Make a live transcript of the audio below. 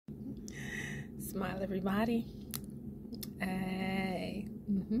Smile, everybody. Hey.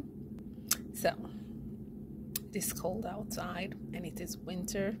 So, it is cold outside and it is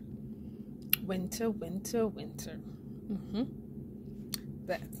winter. Winter.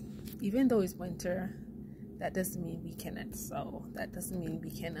 But even though it's winter, that doesn't mean we cannot sow. That doesn't mean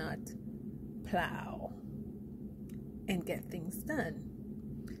we cannot plow and get things done.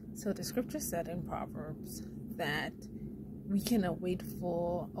 So the scripture said in Proverbs that we cannot wait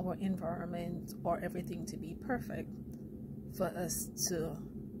for our environment or everything to be perfect for us to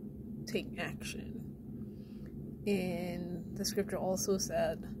take action. And the scripture also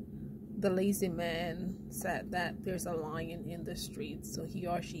said the lazy man said that there's a lion in the streets, so he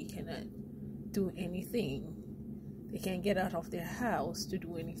or she cannot do anything. They can't get out of their house to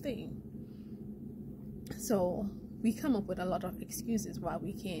do anything. So we come up with a lot of excuses why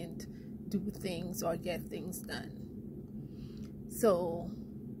we can't do things or get things done. So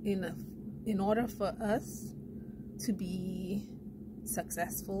in order for us to be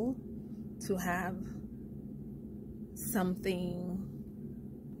successful, to have something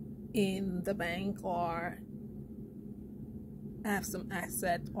in the bank or have some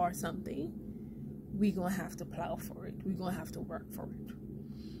asset or something, we're gonna have to plow for it. We're gonna have to work for it.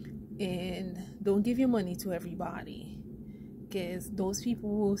 And don't give your money to everybody, because those people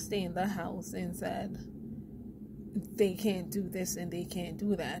who stay in the house and said they can't do this and they can't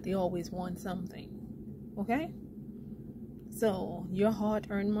do that, they always want something. Okay? So your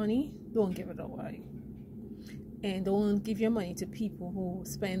hard-earned money, don't give it away. And don't give your money to people who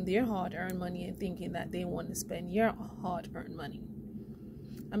spend their hard-earned money and thinking that they want to spend your hard-earned money.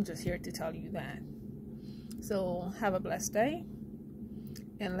 I'm just here to tell you that. So have a blessed day,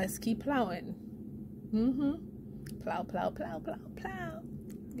 and let's keep plowing. Plow.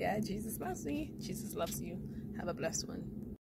 Yeah, Jesus loves me. Jesus loves you. Have a blessed one.